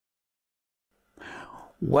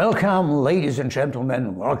Welcome, ladies and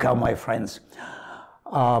gentlemen. Welcome, my friends.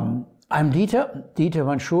 I'm Dieter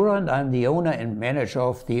Van Schura, and I'm the owner and manager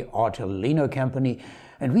of the Ortolino company.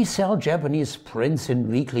 And we sell Japanese prints in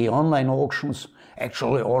weekly online auctions,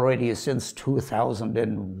 actually already since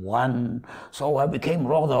 2001. So I became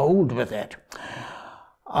rather old with that.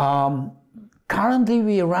 Currently,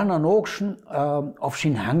 we run an auction of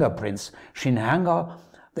Shinhanga prints. Shinhanga,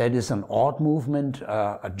 that is an art movement,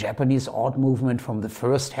 a Japanese art movement from the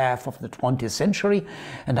first half of the 20th century.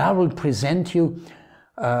 And I will present you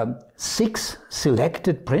 6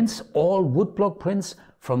 selected prints, all woodblock prints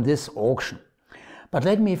from this auction. But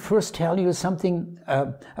let me first tell you something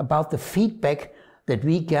about the feedback that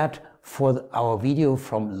we got for our video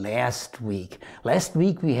from last week. Last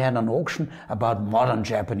week we had an auction about modern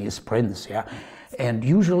Japanese prints, yeah, and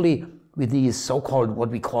usually with these so-called, what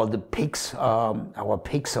we call the picks, our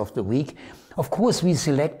picks of the week. Of course, we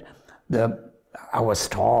select our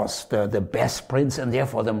stars, the best prints, and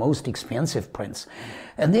therefore the most expensive prints.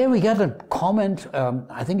 And there we got a comment,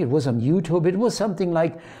 I think it was on YouTube, it was something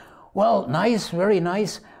like, well, nice, very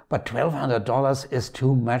nice, but $1,200 is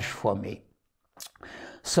too much for me.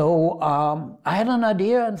 So I had an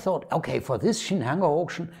idea and thought, okay, for this Shinhanga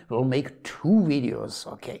auction, we'll make 2 videos,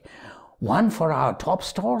 okay. One for our top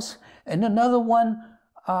stars, and another one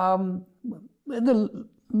in the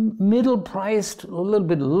middle-priced, a little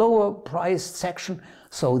bit lower-priced section.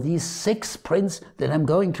 So these 6 prints that I'm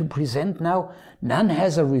going to present now, none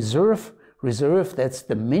has a reserve. Reserve, that's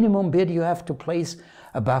the minimum bid you have to place,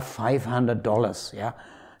 above $500, yeah.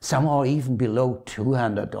 Some are even below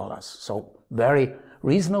 $200. So very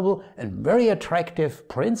reasonable and very attractive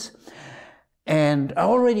prints. And I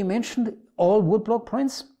already mentioned all woodblock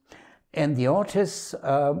prints. And the artists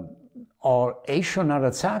are Eisho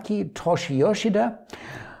Narazaki, Toshi Yoshida,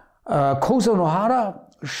 Kozo Nohara,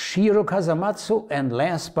 Shiro Kazamatsu, and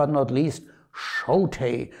last but not least,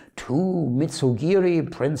 Shotei, 2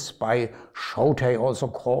 Mitsugiri prints by Shotei, also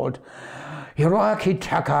called Hiroaki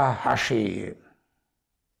Takahashi.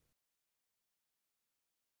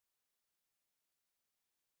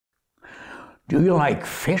 Do you like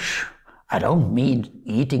fish? I don't mean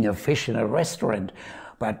eating a fish in a restaurant,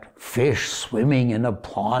 but fish swimming in a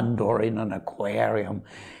pond or in an aquarium.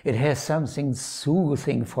 It has something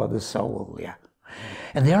soothing for the soul, yeah.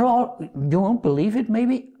 And there are, you won't believe it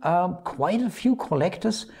maybe, quite a few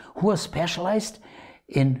collectors who are specialized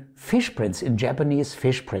in fish prints, in Japanese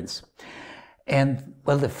fish prints. And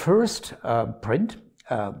well, the first print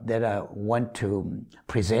that I want to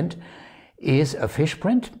present is a fish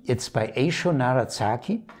print. It's by Eisho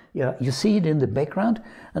Narazaki. Yeah, you see it in the background,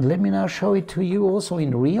 and let me now show it to you also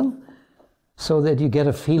in real, so that you get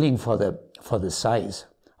a feeling for the size.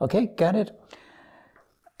 Okay, got it?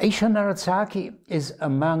 Eisho Narazaki is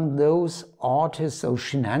among those artists, those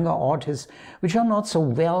Shinhanga artists, which are not so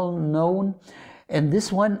well known, and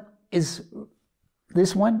this one is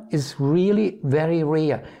really very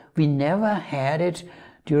rare. We never had it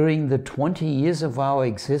during the 20 years of our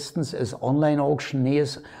existence as online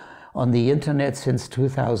auctioneers on the internet since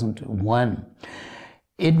 2001.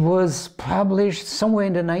 It was published somewhere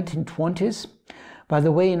in the 1920s. By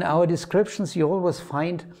the way, in our descriptions you always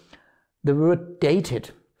find the word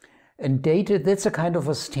dated. And dated, that's a kind of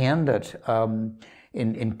a standard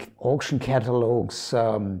in auction catalogs.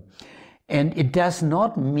 And it does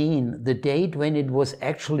not mean the date when it was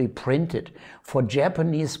actually printed. For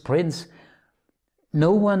Japanese prints,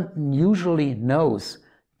 no one usually knows.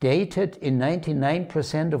 Dated in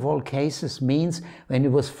 99% of all cases means when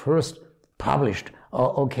it was first published.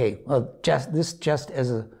 Okay, well, just as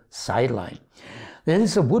a sideline. There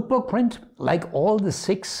is a woodblock print, like all the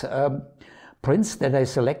 6 prints that I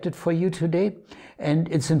selected for you today, and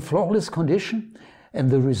it's in flawless condition, and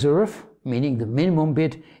the reserve, meaning the minimum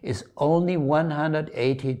bid, is only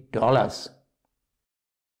 $180.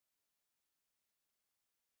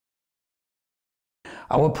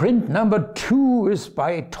 Our print number 2 is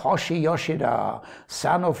by Toshi Yoshida,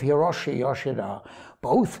 son of Hiroshi Yoshida,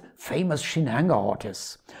 both famous Shinhanga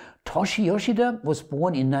artists. Toshi Yoshida was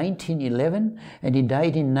born in 1911 and he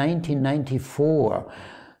died in 1994.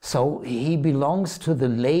 So he belongs to the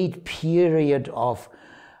late period of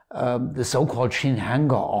the so-called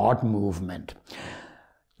Shinhanga art movement.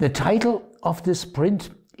 The title of this print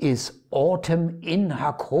is Autumn in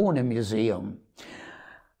Hakone Museum.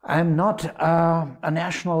 I'm not a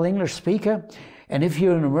national English speaker, and if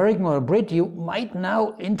you're an American or a Brit, you might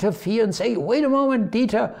now interfere and say, wait a moment,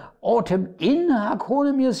 Dieter, Autumn in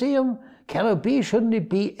Hakone Museum? Can it be? Shouldn't it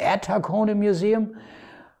be at Hakone Museum?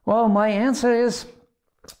 Well, my answer is,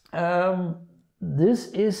 this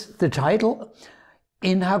is the title.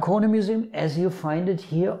 in Hakone Museum, as you find it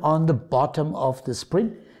here on the bottom of this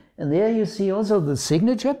print. And there you see also the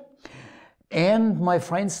signature. And my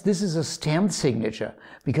friends, this is a stamped signature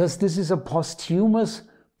because this is a posthumous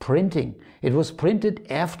printing. It was printed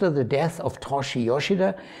after the death of Toshi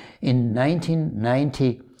Yoshida in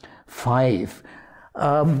 1995.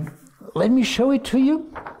 Let me show it to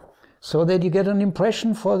you so that you get an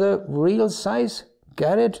impression for the real size.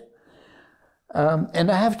 Got it?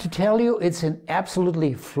 And I have to tell you, it's in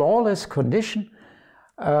absolutely flawless condition.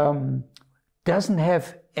 Doesn't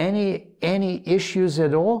have any issues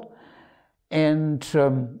at all. And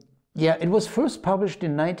yeah, it was first published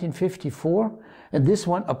in 1954. And this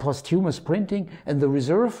one, a posthumous printing. And the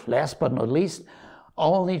reserve, last but not least,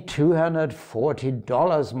 only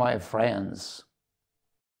 $240, my friends.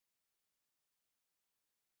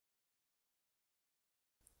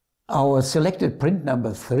 Our selected print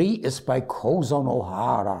number 3 is by Kozo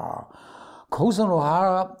Nohara. Kozo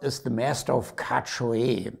Nohara is the master of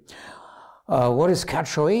kachoe. What is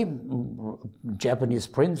kachoe? Japanese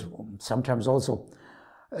print, sometimes also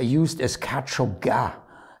used as kacho-ga.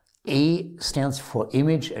 A stands for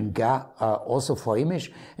image and ga also for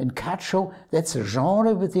image. And kacho, that's a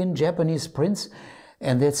genre within Japanese prints,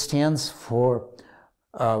 and that stands for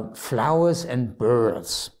flowers and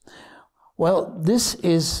birds. Well, this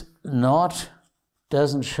is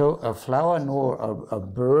doesn't show a flower nor a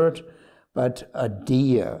bird, but a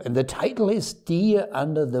deer. And the title is Deer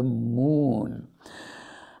Under the Moon.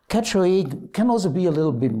 Kachoe can also be a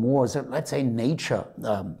little bit more, so let's say nature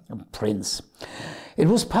prints. It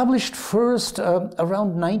was published first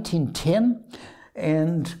around 1910,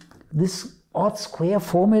 and this odd square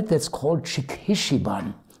format that's called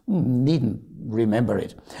Chikishiban. Needn't remember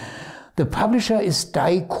it. The publisher is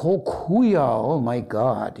Daikokuya, oh my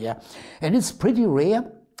God, yeah. And it's pretty rare,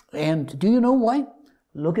 and do you know why?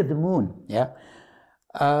 Look at the moon, yeah.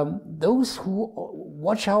 Those who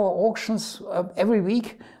watch our auctions every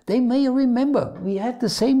week, they may remember we had the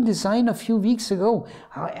same design a few weeks ago,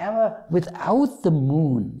 however, without the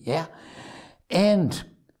moon, yeah. And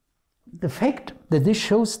the fact that this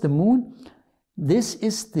shows the moon, this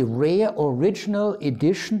is the rare original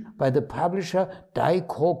edition by the publisher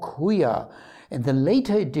Daikokuya, and the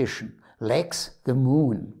later edition lacks the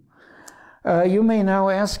moon. You may now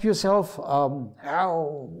ask yourself,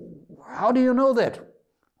 how do you know that?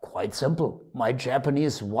 Quite simple. My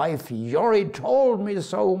Japanese wife Yori told me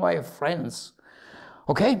so, my friends.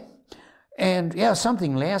 Okay? And yeah,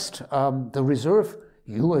 something last, the reserve,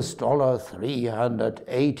 US dollar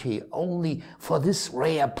 380 only for this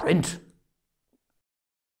rare print.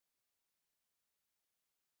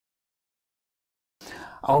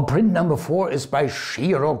 Our print number 4 is by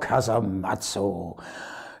Shiro Kasamatsu.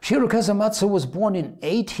 Shiro Kasamatsu was born in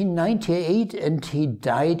 1898 and he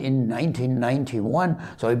died in 1991,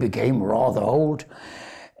 so he became rather old.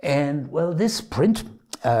 And well, this print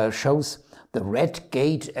shows the Red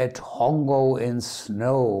Gate at Hongo in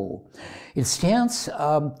snow. It stands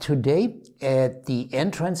today at the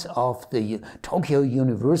entrance of the Tokyo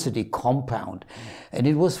University compound, and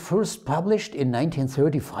it was first published in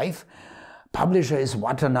 1935. Publisher is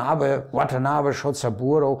Watanabe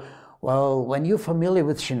Shotsaburo. Well, when you're familiar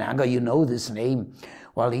with Shinhanga, you know this name.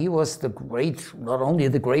 Well, he was the great, not only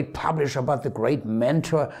the great publisher, but the great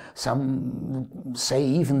mentor, some say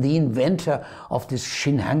even the inventor of this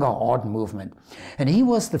Shinhanga art movement. And he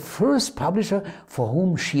was the first publisher for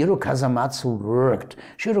whom Shiro Kasamatsu worked.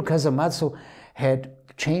 Shiro Kasamatsu had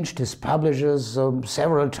changed his publishers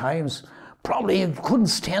several times. Probably couldn't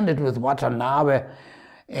stand it with Watanabe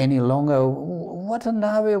any longer.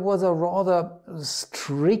 Watanabe was a rather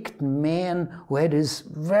strict man who had his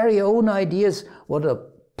very own ideas what a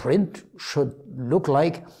print should look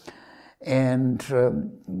like. And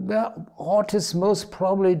artists most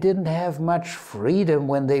probably didn't have much freedom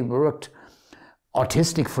when they worked,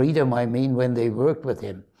 artistic freedom, I mean, when they worked with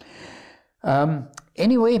him.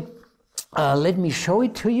 Anyway, let me show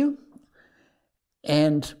it to you.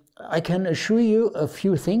 And I can assure you a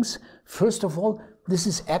few things. First of all, this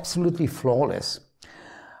is absolutely flawless,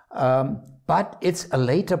 but it's a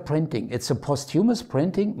later printing. It's a posthumous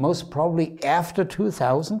printing, most probably after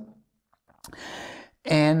 2000.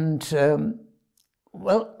 And,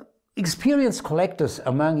 well, experienced collectors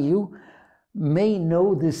among you may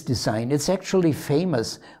know this design. It's actually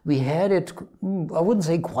famous. We had it, I wouldn't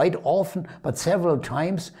say quite often, but several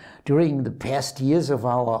times during the past years of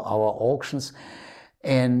our auctions.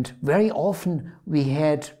 And very often we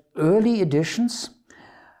had early editions,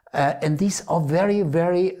 and these are very,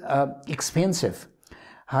 very expensive.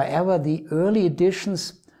 However, the early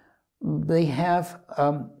editions, they have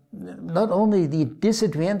not only the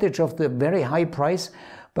disadvantage of the very high price,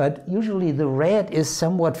 but usually the red is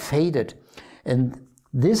somewhat faded. And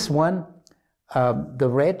this one, the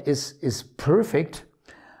red is perfect,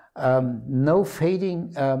 no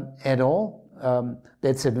fading at all.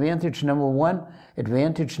 That's advantage number one.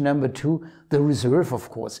 Advantage number two, the reserve, of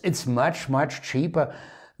course. It's much, much cheaper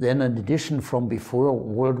than an edition from before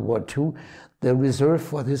World War II. The reserve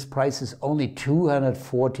for this price is only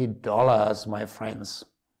 $240, my friends.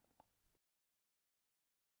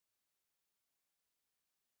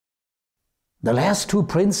 The last two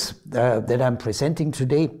prints that I'm presenting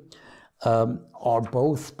today are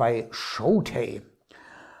both by Shotei.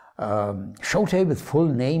 Shotei with full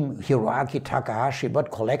name Hiroaki Takahashi,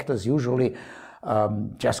 but collectors usually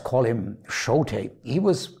just call him Shotei. He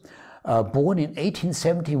was born in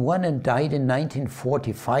 1871 and died in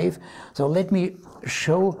 1945. So let me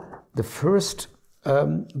show the first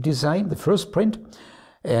design, the first print,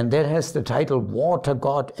 and that has the title Water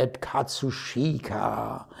God at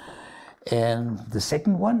Katsushika. And the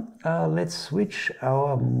second one, let's switch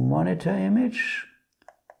our monitor image.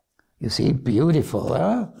 You see, beautiful,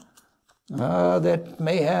 huh? That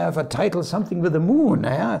may have a title, something with the moon,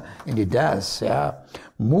 yeah? And it does, yeah.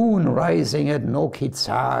 Moon Rising at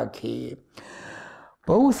Nokizaki.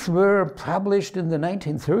 Both were published in the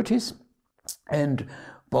 1930s, and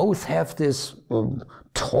both have this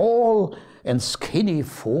tall and skinny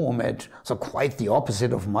format, so quite the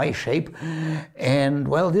opposite of my shape. And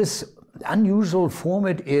well, this unusual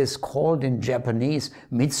format is called in Japanese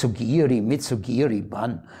Mitsugiri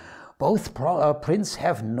Ban. Both prints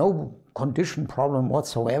have no condition problem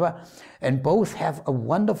whatsoever, and both have a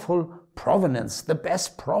wonderful provenance, the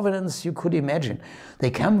best provenance you could imagine.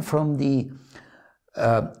 They come from the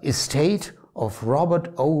estate of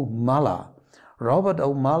Robert O. Muller. Robert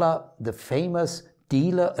O. Muller, the famous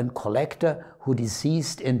dealer and collector who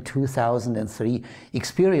deceased in 2003.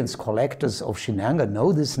 Experienced collectors of Shinhanga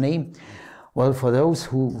know this name. Well, for those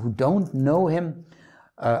who don't know him,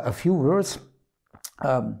 a few words.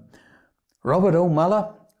 Robert O.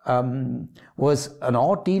 Muller was an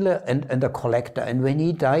art dealer and a collector, and when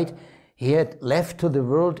he died, he had left to the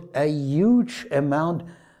world a huge amount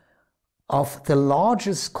of the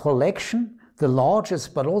largest collection, the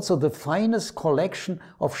largest but also the finest collection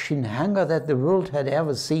of Shinhanga that the world had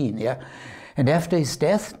ever seen. Yeah, and after his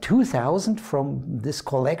death, 2,000 from this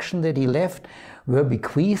collection that he left were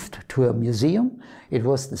bequeathed to a museum. It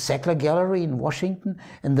was the Sackler Gallery in Washington,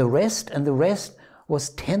 and the rest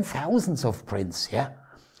was 10,000s of prints. Yeah.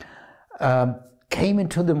 Came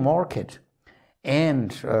into the market,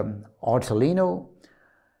 and Artolino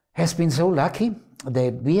has been so lucky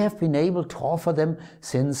that we have been able to offer them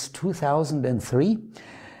since 2003.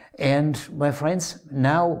 And my friends,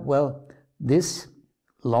 now, well, this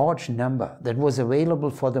large number that was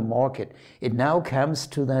available for the market, it now comes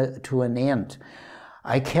to an end.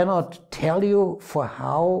 I cannot tell you for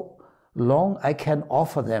how long I can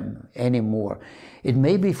offer them anymore. It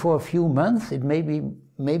may be for a few months, it may be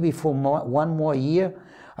maybe for one more year,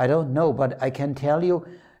 I don't know, but I can tell you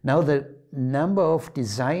now the number of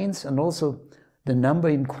designs and also the number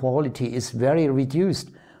in quality is very reduced.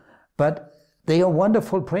 But they are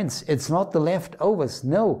wonderful prints. It's not the leftovers.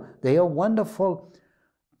 No, they are wonderful,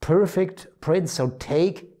 perfect prints. So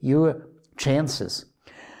take your chances.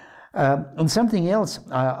 And something else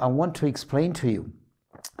I want to explain to you.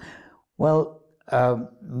 Well,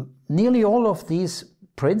 nearly all of these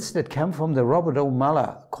prints that come from the Robert O.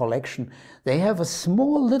 Muller collection, they have a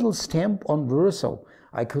small little stamp on verso.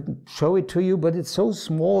 I couldn't show it to you, but it's so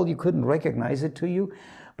small you couldn't recognize it to you.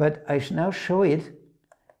 But I now show it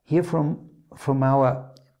here from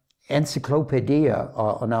our encyclopedia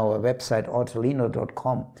on our website,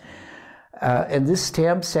 Artolino.com. And this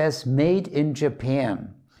stamp says, made in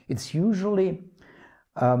Japan. It's usually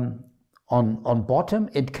on bottom.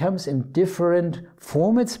 It comes in different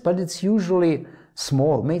formats, but it's usually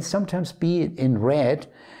small, may sometimes be in red.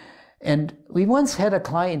 And we once had a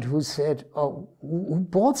client who said, who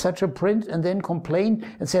bought such a print and then complained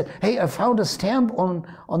and said, hey, I found a stamp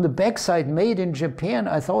on the backside, made in Japan.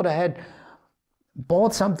 I thought I had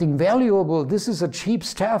bought something valuable. This is a cheap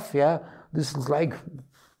stuff, yeah. This is like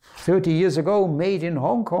 30 years ago, made in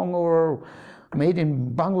Hong Kong or made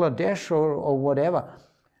in Bangladesh or whatever.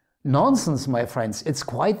 Nonsense, my friends. It's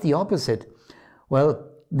quite the opposite. Well,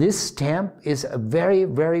 this stamp is a very,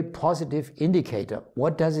 very positive indicator.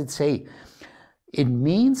 What does it say? It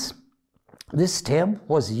means this stamp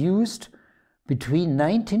was used between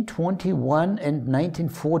 1921 and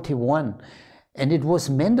 1941, and it was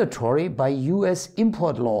mandatory by US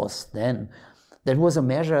import laws then. That was a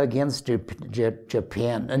measure against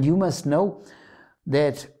Japan. And you must know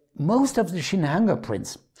that most of the Shinhanger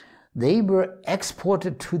prints, they were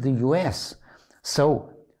exported to the US.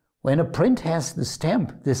 So when a print has the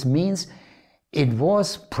stamp, this means it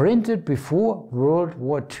was printed before World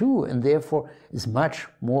War II and therefore is much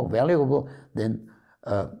more valuable than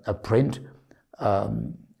a print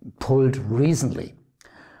pulled recently.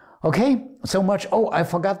 Okay, so much. Oh, I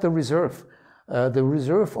forgot the reserve. The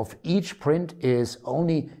reserve of each print is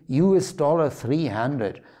only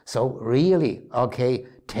 $300. So really, okay,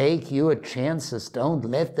 take your chances. Don't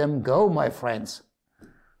let them go, my friends.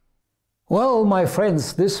 Well, my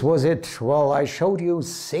friends, this was it. Well, I showed you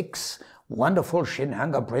 6 wonderful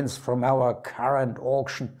Shinhanger prints from our current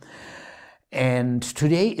auction. And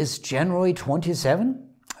today is January 27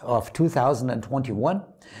 of 2021.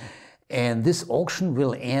 And this auction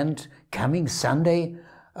will end coming Sunday,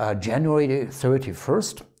 January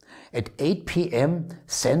 31st at 8 p.m.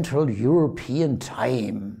 Central European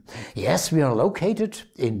Time. Yes, we are located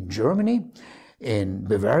in Germany, in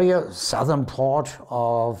Bavaria, southern part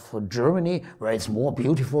of Germany, where it's more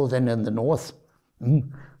beautiful than in the north.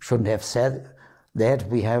 Shouldn't have said that.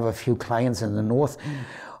 We have a few clients in the north.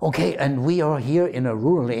 Okay, and we are here in a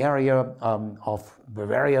rural area of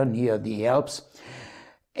Bavaria near the Alps.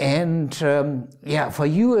 And yeah, for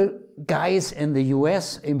you guys in the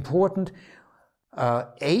US, important,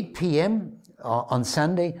 8 p.m. On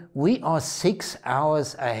Sunday, we are 6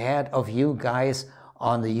 hours ahead of you guys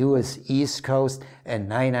on the US East Coast and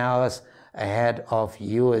 9 hours ahead of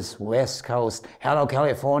US West Coast. Hello,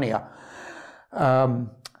 California.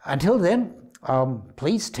 Until then,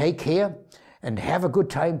 please take care and have a good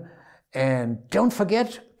time. And don't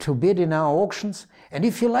forget to bid in our auctions. And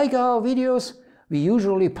if you like our videos, we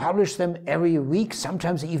usually publish them every week,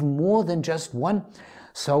 sometimes even more than just one.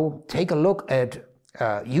 So take a look at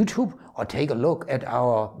YouTube or take a look at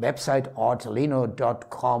our website,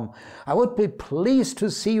 ortolino.com. I would be pleased to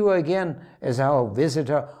see you again as our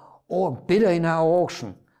visitor or bidder in our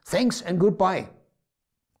auction. Thanks and goodbye.